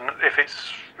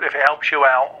it helps you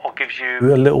out or gives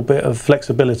you a little bit of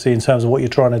flexibility in terms of what you're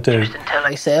trying to do. Just until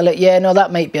I sell it. Yeah, no,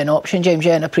 that might be an option, James.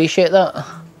 Yeah, and I appreciate that.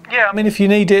 Yeah, I mean, if you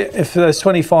need it, if there's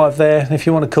 25 there, if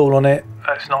you want to call on it,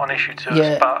 it's not an issue to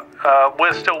us. But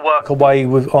we'll still work away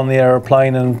on the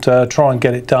aeroplane and try and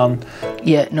get it done.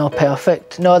 Yeah, no,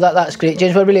 perfect. No, that's great,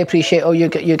 James. We really appreciate all you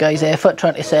guys' effort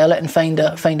trying to sell it and find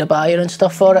a buyer and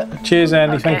stuff for it. Cheers,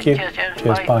 Andy. Okay, thank you.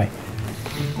 Cheers, bye.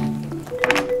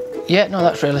 Yeah, no,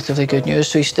 that's relatively good news.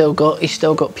 So he's still got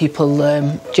people.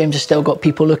 James has still got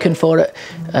people looking for it,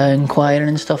 inquiring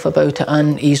and stuff about it,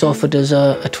 and he's offered us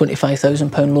a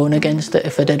 £25,000 loan against it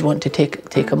if I did want to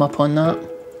take him up on that.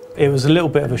 It was a little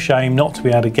bit of a shame not to be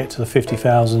able to get to the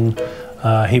 50,000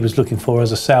 he was looking for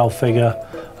as a sale figure.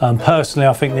 Personally,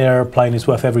 I think the aeroplane is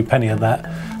worth every penny of that.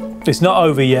 It's not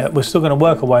over yet. We're still going to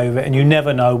work away with it, and you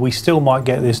never know. We still might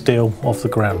get this deal off the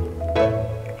ground,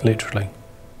 literally.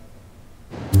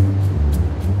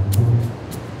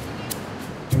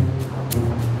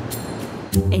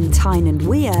 In Tyne and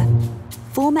Weir,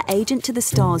 former agent to the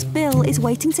stars Bill is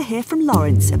waiting to hear from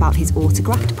Lawrence about his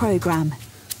autographed programme.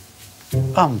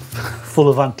 I'm full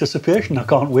of anticipation. I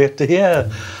can't wait to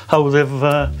hear how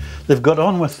they've got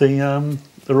on with the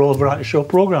Royal Variety Show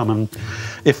programme, and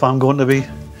if I'm going to be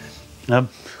a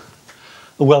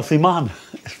wealthy man.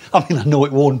 I mean, I know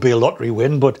it won't be a lottery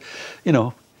win, but you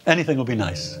know, anything will be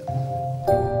nice.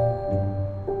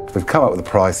 We've come up with a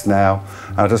price now,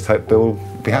 and I just hope Bill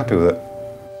will be happy with it.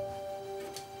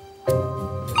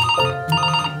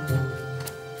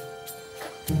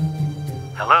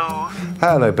 Hello.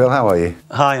 Hello, Bill. How are you?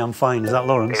 Hi, I'm fine. Is that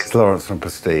Lawrence? It's Lawrence from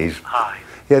Prestige. Hi.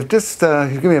 Yeah, just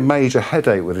you've given me a major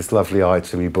headache with this lovely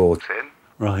item you bought in.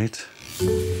 Right.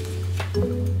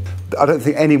 I don't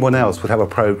think anyone else would have a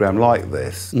programme like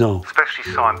this. No.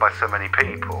 Especially signed by so many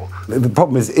people. The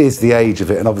problem is the age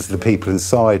of it and obviously the people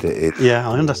inside it. Yeah,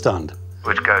 I understand.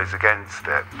 Which goes against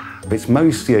it. It's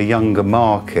mostly a younger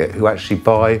market who actually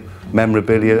buy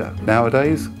memorabilia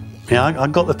nowadays. Yeah, I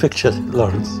got the picture,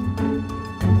 Lawrence.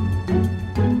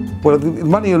 Well, the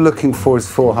money you're looking for is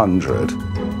 400.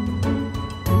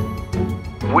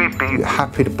 We'd be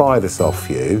happy to buy this off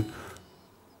you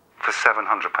for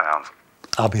 £700.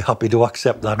 I'll be happy to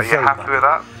accept that. Are you happy with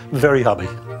that? Very happy.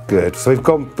 Good. So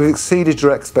we've exceeded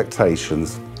your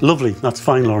expectations. Lovely. That's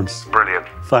fine, Lawrence. Brilliant.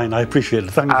 Fine. I appreciate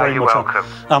it. Thank you very you're much. welcome.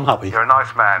 I'm happy. You're a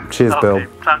nice man. Cheers, Okay. Bill.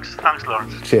 Thanks,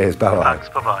 Lawrence. Cheers. Bye-bye. Thanks.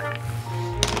 Bye-bye.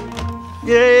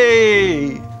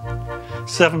 Yay!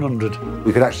 700.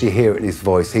 We could actually hear it in his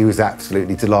voice. He was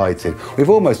absolutely delighted. We've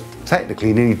almost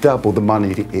technically nearly doubled the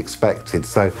money he expected,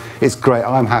 so it's great.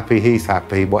 I'm happy, he's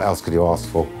happy. What else could you ask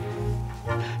for?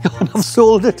 I've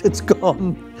sold it. It's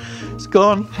gone. It's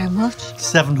gone. How much?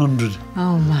 700.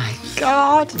 Oh my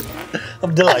God.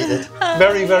 I'm delighted.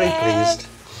 Very, very pleased.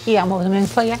 Yeah, I'm over the moon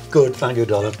for you. Good. Thank you,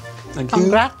 darling. Thank you.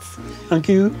 Congrats. Thank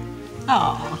you.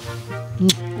 Oh.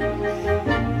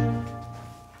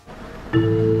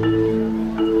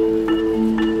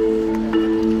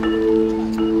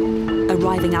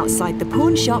 Arriving outside the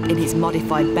pawn shop in his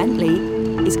modified Bentley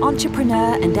is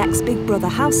entrepreneur and ex-Big Brother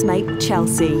housemate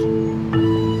Chelsea.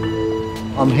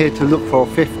 I'm here to look for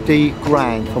 50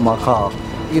 grand for my car.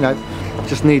 You know,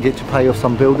 just need it to pay off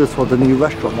some builders for the new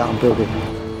restaurant that I'm building.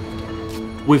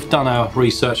 We've done our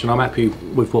research and I'm happy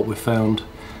with what we've found,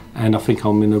 and I think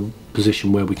I'm in a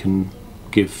position where we can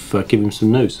give him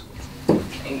some news.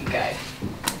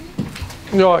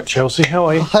 You all right, Chelsea? How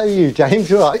are you? How are you, James?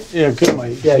 You all right? Yeah, good,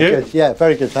 mate. Yeah, You? good. Yeah,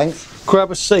 very good, thanks. Grab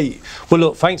a seat. Well,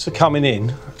 look, thanks for coming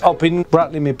in. I've been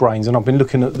rattling my brains and I've been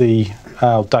looking at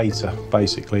our data,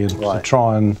 basically, and to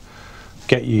try and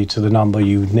get you to the number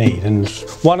you need. And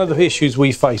one of the issues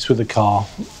we face with the car,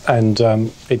 and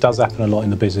it does happen a lot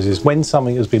in the business, is when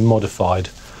something has been modified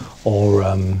or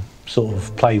sort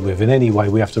of played with in any way,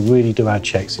 we have to really do our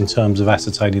checks in terms of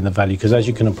ascertaining the value, because as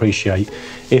you can appreciate,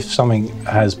 if something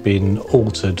has been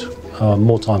altered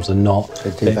more times than not,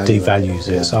 it devalues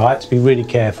it. So I had to be really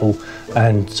careful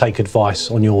and take advice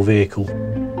on your vehicle.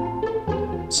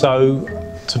 So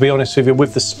to be honest with you,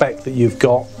 with the spec that you've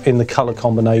got in the colour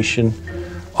combination,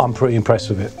 I'm pretty impressed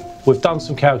with it. We've done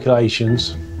some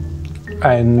calculations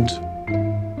and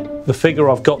the figure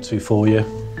I've got to for you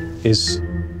is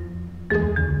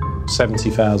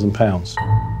 £70,000.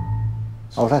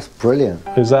 Oh, that's brilliant.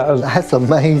 Is that? That's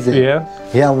amazing. Yeah.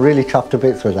 Yeah, I'm really chuffed to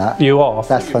bits with that. You are.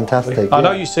 That's fantastic. I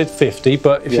know you said 50,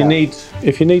 but if you need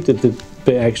the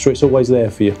bit extra, it's always there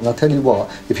for you. And I'll tell you what,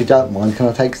 if you don't mind, can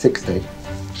I take 60?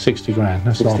 60 grand,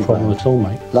 that's not a problem at all,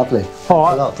 mate. Lovely.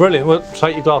 All right, brilliant. Well,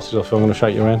 take your glasses off, I'm going to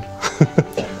shake your hand.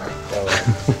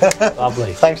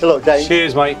 Lovely. Thanks a lot, James.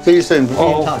 Cheers, mate. See you soon. Be in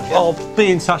touch, yeah? I'll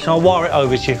be in touch and I'll wire it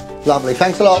over to you. Lovely.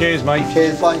 Thanks a lot. Cheers, mate.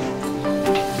 Cheers, bye.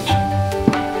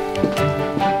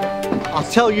 I'll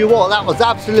tell you what, that was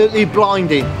absolutely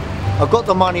blinding. I got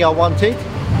the money I wanted.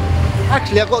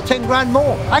 Actually, I got 10 grand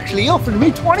more. Actually, he offered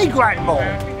me 20 grand more.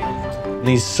 And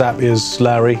he's happy as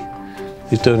Larry.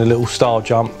 He's doing a little star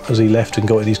jump as he left and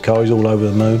got in his car. He's all over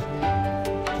the moon.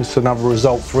 It's another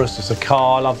result for us. It's a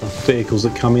car. I love the vehicles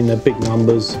that come in. They're big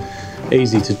numbers,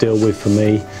 easy to deal with for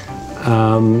me.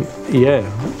 Yeah,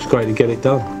 it's great to get it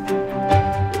done.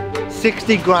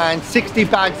 60 grand, 60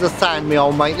 bags of sand, me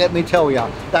old mate, let me tell you,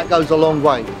 that goes a long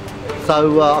way.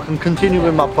 So I can continue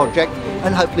with my project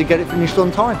and hopefully get it finished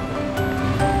on time.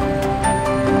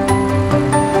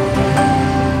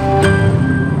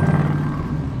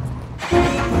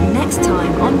 Next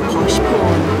time on Posh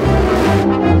Pawn.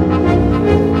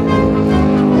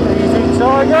 Easy,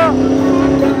 Tiger.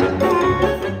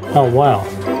 Oh, wow.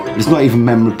 It's not even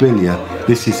memorabilia,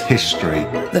 this is history.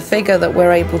 The figure that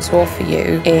we're able to offer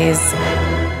you is...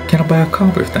 Can I buy a car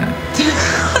with that?